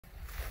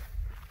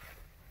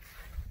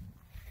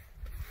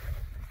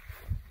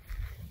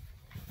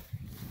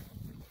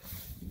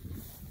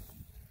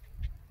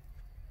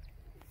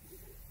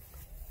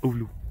Oh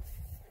no.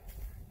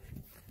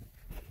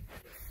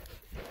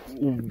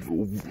 Oh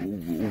no,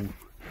 no.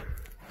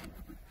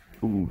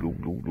 Oh no,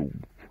 no, no.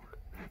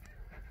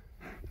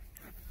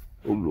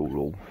 Oh no,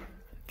 no.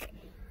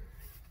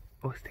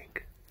 Oh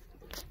stink.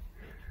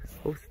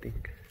 Oh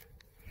stink.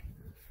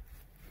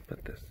 How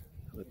about this?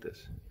 How about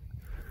this?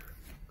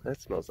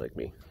 That smells like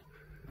me.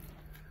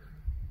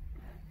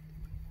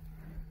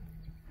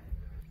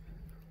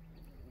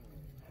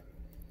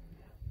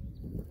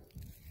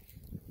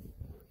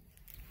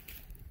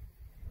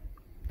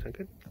 Is that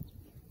good?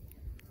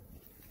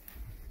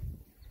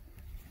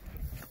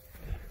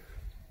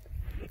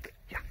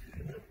 Yeah.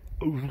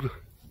 Oh.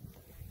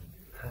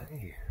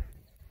 Hi.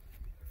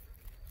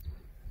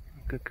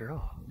 Good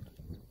girl.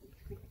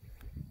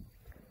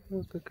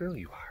 What a good girl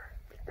you are.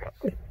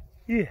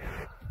 Yeah.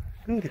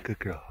 What a good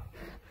girl.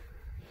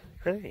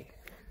 Hey.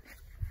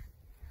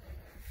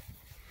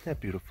 That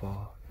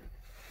beautiful.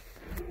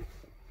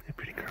 That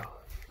pretty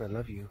girl. I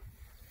love you.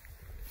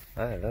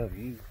 I love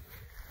you.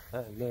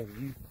 I love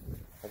you.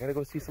 I gotta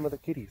go see some other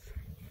kitties.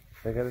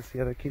 I gotta see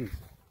other kitties.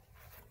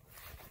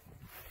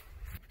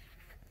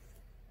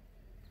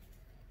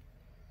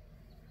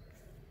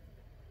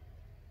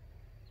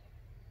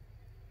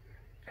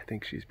 I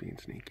think she's being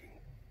sneaky.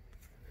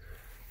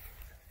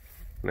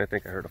 And I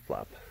think I heard a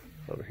flop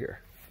over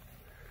here.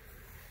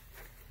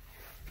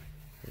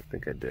 I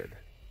think I did.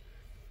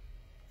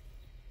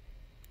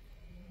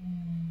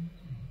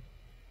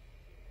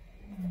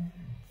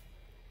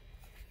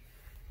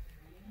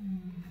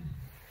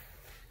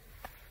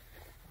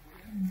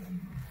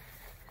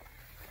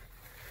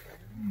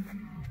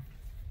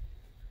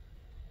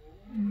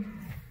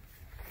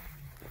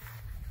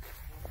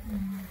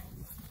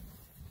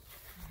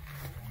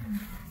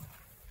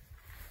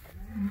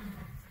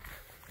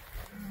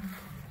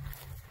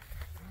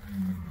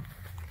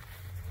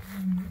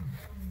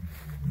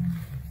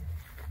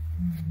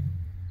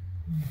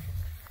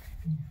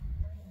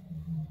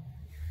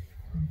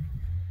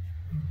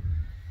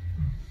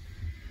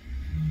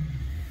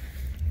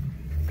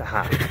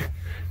 Aha.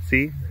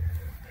 See?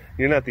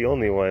 You're not the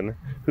only one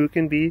who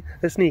can be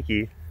a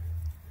sneaky.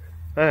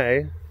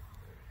 Hi.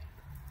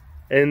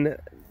 And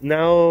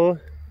now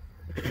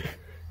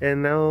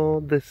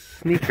the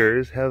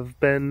sneakers have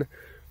been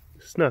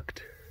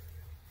snucked.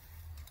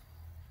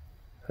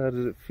 How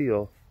does it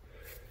feel?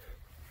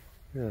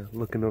 Yeah,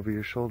 looking over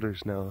your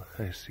shoulders now,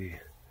 I see.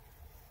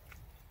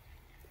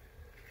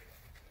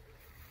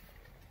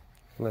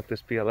 Let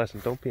this be a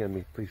lesson. Don't pee on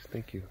me, please.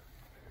 Thank you.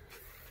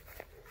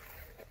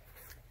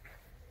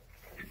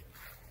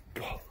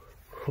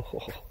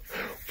 Whoa.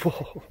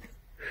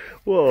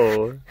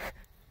 Whoa.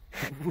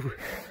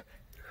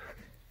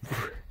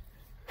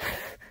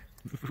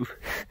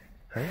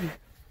 Hi.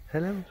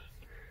 Hello.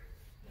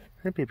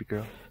 Hi, baby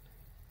girl.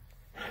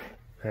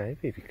 Hi,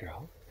 baby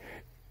girl.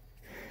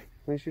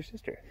 Where's your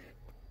sister?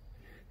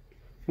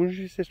 Where's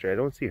your sister? I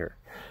don't see her.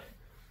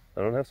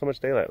 I don't have so much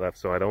daylight left,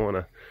 so I don't want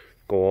to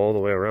go all the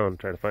way around and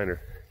try to find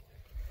her.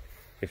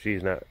 If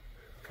she's not,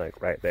 like,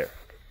 right there.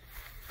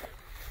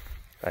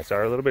 I saw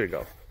her a little bit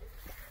ago.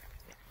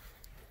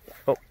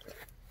 Oh.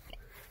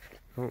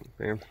 Oh,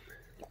 man.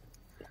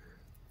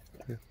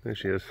 Yeah, there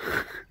she is.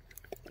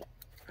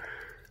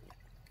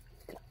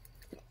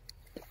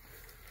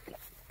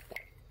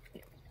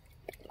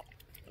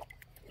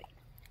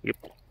 Yep.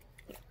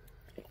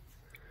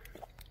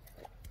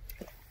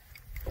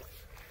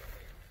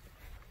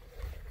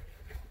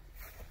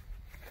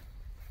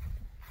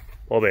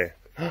 Bobby.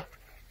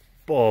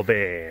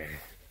 Bobby.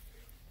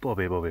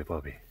 Bobby, Bobby,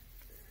 Bobby.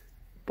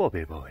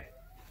 Bobby, Bobby.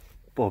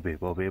 Bobby,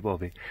 Bobby,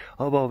 Bobby.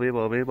 Oh, Bobby,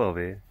 Bobby,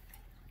 Bobby.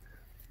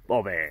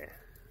 Bobby.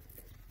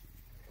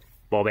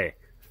 Bobby.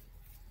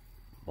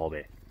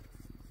 Bobby.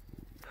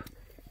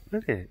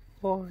 Look at it.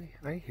 Oh,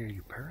 I hear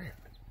you purring.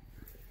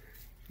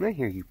 I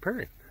hear you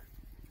purring.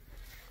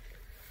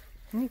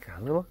 You got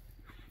a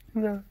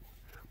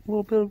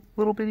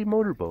little bitty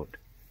motorboat.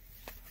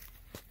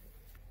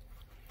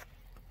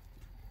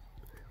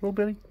 Little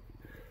bitty.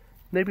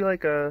 Maybe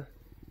like a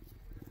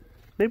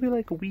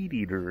weed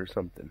eater or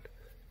something.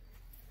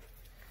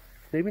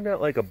 Maybe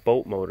not like a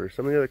boat motor.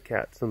 Some of the other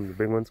cats, some of the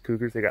big ones,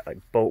 cougars, they got like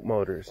boat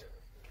motors.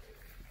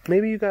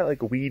 Maybe you got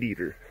like a weed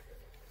eater.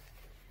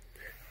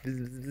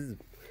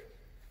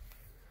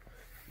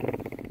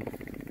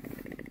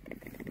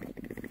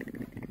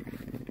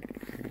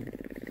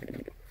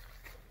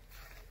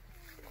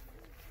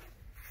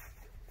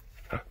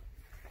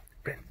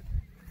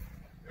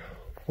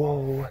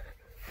 Whoa.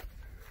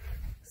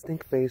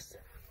 Stink face.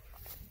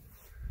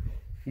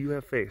 You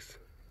have face.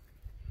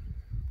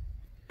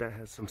 That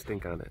has some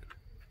stink on it.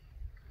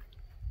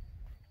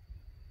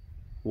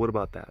 What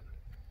about that?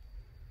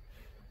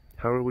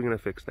 How are we going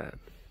to fix that?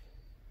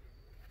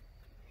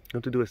 You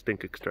have to do a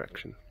stink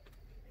extraction.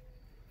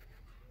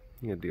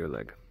 Yeah, deer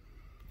leg.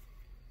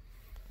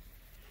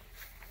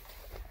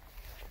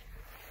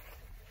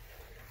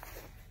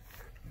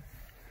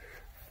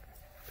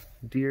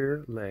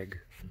 Dear leg,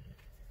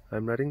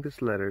 I'm writing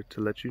this letter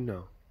to let you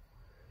know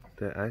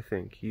that I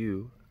think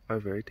you are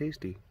very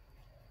tasty.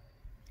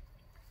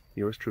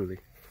 Yours truly,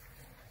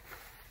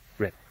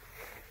 Red.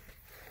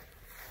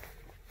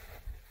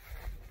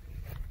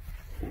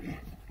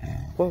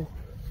 Whoa.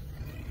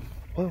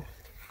 Whoa.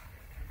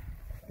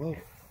 Whoa.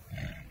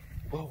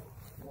 Whoa.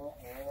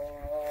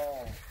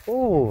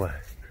 Oh.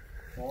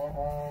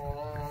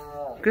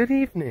 Good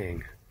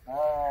evening.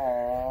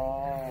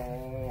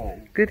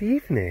 Good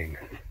evening.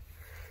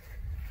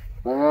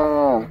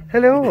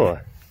 Hello.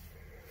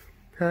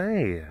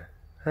 Hi.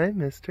 Hi,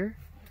 mister.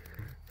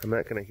 I'm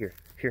not gonna hear.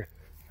 Here.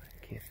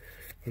 I can't.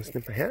 You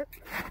snip my hat?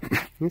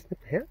 You snip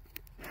my hat?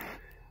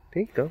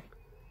 There you go.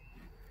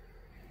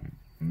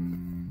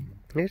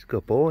 There's a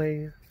good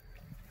boy.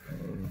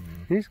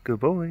 He's a good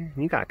boy.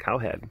 You got a cow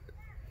head.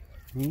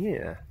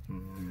 Yeah.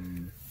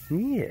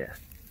 Yeah.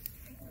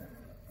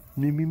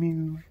 Mew mew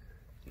mew.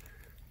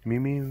 Mew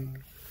mew.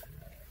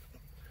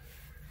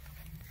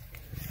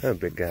 Oh,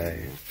 big guy.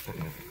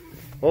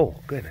 Oh,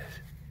 goodness.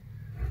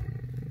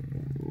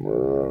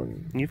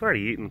 You've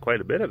already eaten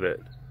quite a bit of it.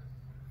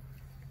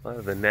 A lot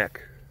of the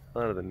neck. A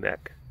lot of the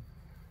neck.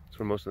 That's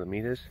where most of the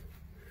meat is.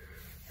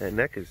 That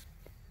neck is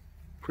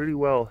pretty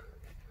well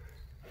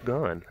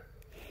gone.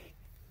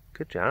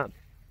 Good job.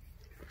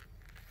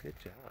 Good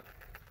job.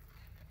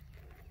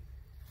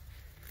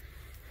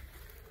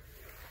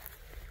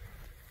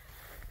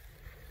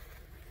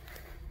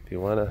 If you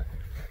want to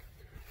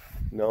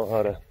know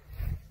how to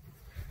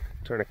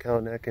turn a cow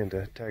neck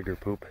into tiger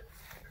poop,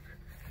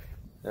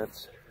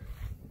 that's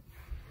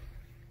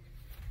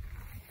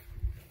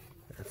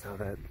how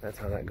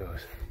that goes.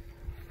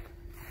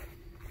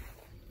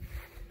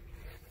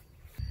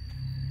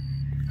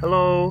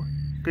 Hello.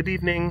 Good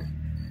evening.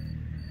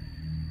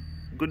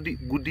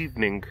 Good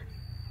evening.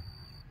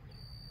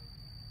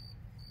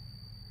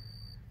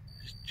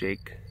 There's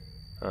Jake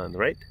on the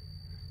right,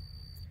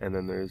 and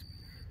then there's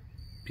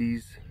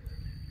Peas.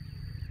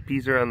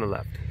 Peas are on the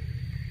left.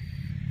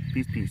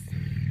 Peas, peas.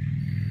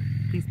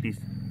 Peas, peas.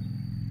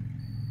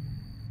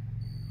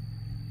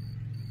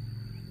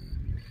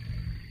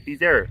 Peas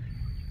there.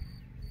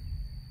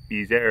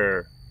 Peas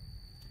there.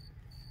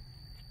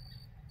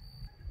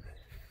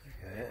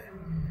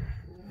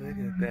 Look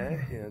at that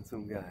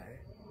handsome guy.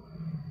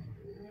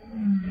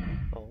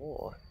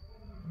 Oh.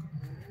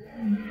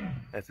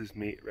 That's his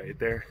mate right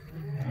there.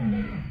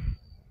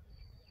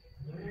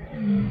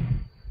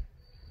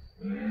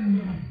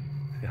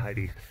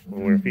 Heidi,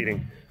 when we were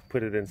feeding,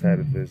 put it inside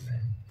of his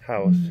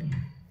house,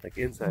 like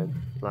inside,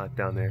 locked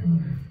down there,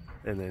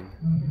 and then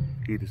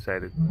he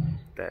decided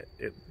that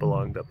it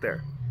belonged up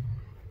there.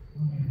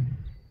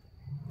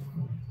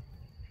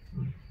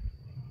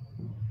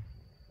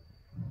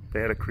 They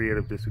had a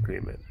creative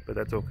disagreement, but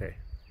that's okay.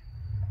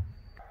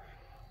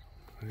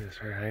 Look at this,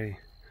 her Heidi.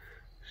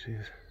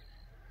 She's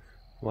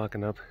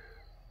walking up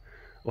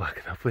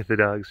with the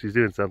dogs. She's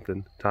doing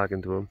something,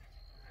 talking to him.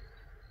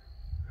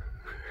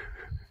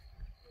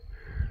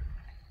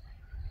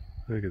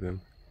 Look at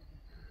them.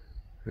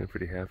 They're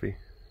pretty happy.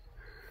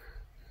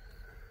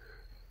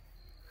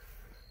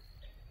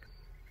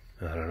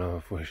 I don't know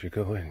if we should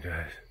go in,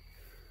 guys.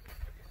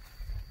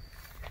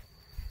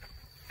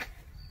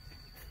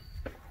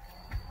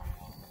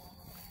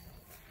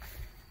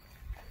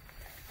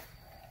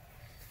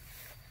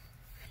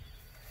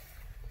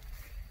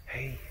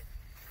 Hey.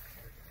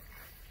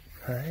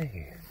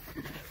 Hi.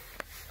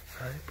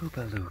 Hi,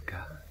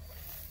 Poopaluka.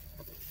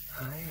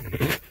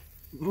 Hi.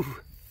 Ooh.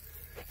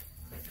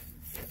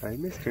 Hi,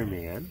 Mr.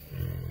 Man.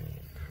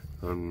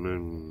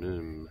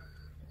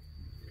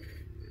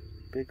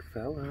 Big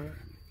fella.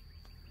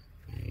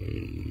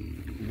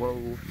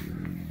 Whoa.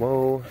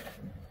 Whoa.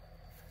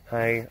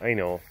 Hi, I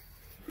know.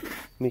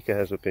 Mika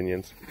has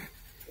opinions.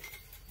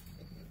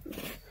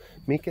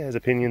 Mika has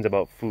opinions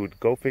about food.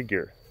 Go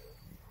figure.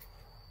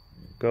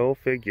 Go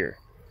figure.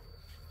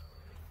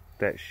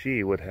 That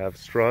she would have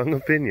strong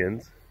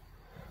opinions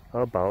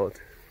about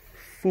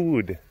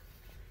food.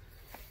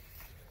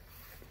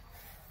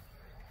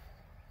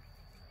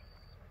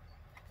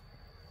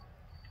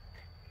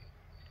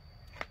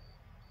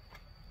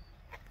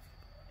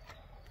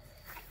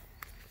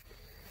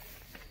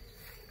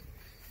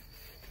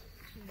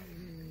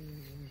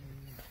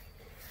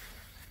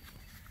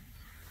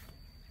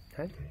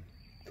 Hi.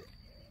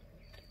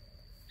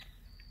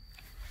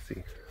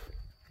 See,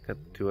 got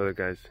two other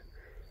guys,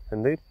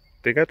 and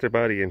they got their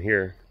body in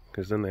here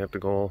because then they have to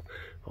go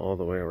all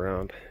the way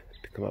around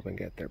to come up and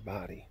get their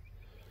body.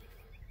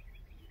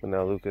 But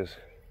now Luca's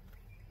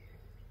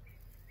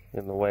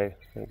in the way,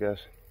 I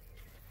guess.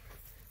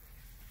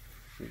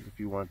 If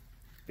you want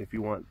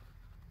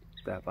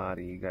that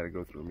body, you got to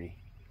go through me.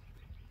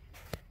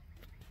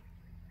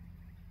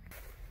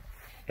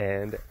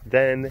 And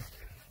then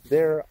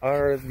there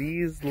are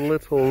these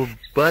little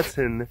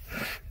button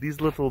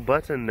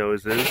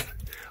noses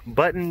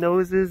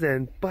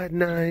and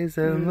button eyes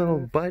and little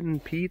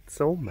button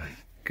peats. Oh my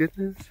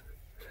goodness.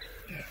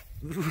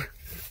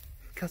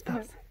 Tell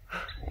spells.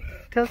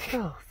 Tell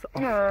spells.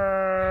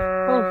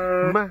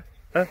 Oh my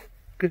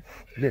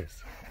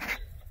goodness.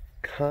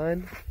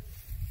 Krahn,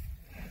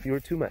 you're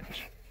too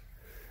much.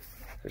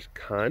 There's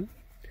Krahn,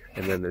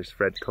 and then there's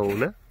Fred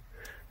Kona,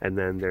 And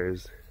then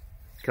there's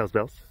Kel's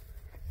Bells.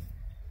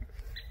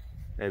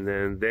 And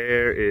then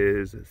there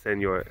is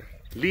Senor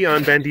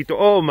Leon Bandito.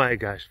 Oh my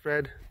gosh,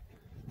 Fred.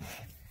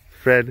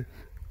 Fred.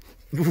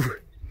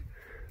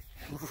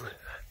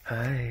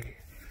 Hi.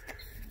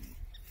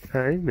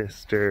 Hi,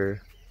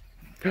 mister.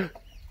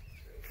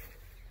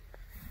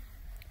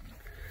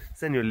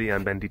 Senor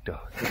Leon Bandito.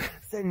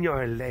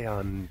 Senor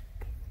Leon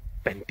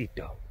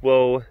Bandito.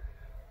 Whoa.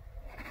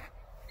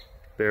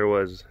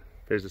 There's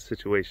a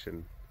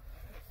situation.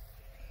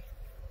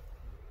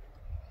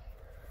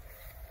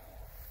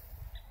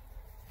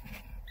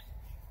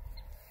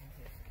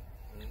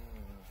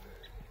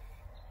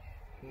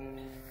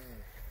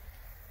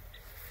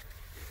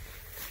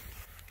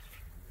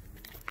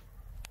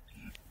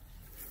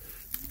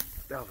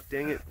 Oh,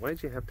 dang it.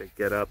 Why'd you have to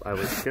get up? I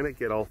was gonna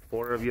get all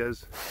four of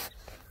yous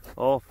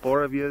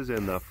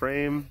in the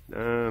frame.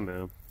 Oh,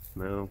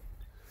 no.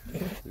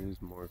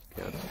 There's more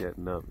cats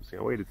getting up. See,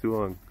 I waited too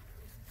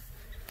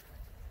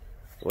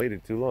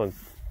long.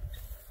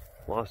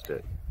 Lost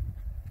it.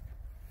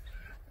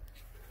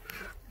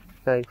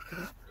 Hey.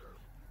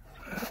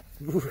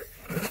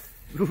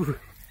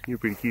 You're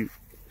pretty cute.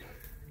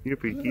 Yeah,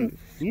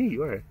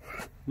 you are.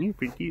 You're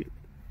pretty cute.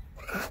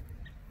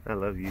 I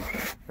love you.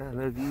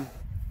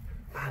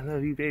 I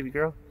love you, baby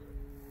girl.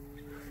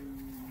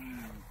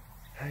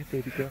 Hi,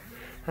 baby girl.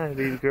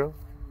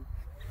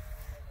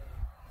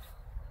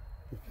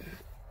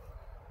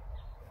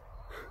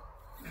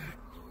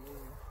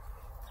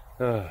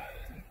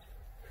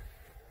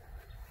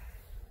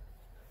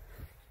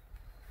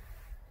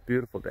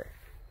 Beautiful day.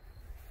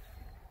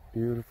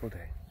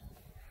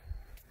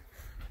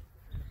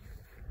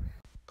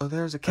 Oh,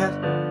 there's a cat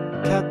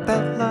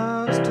that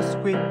loves to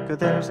squeak. Oh,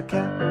 there's a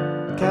cat.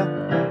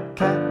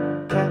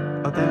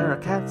 Oh, there are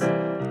cats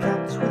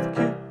with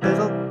cute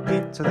little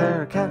feet. So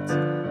there are cats,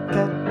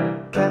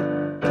 cat.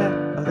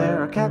 Oh,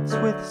 there are cats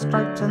with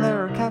stripes and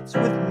there are cats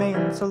with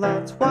manes. So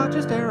let's watch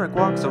as Derek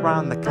walks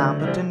around the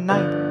common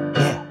tonight.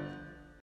 Yeah.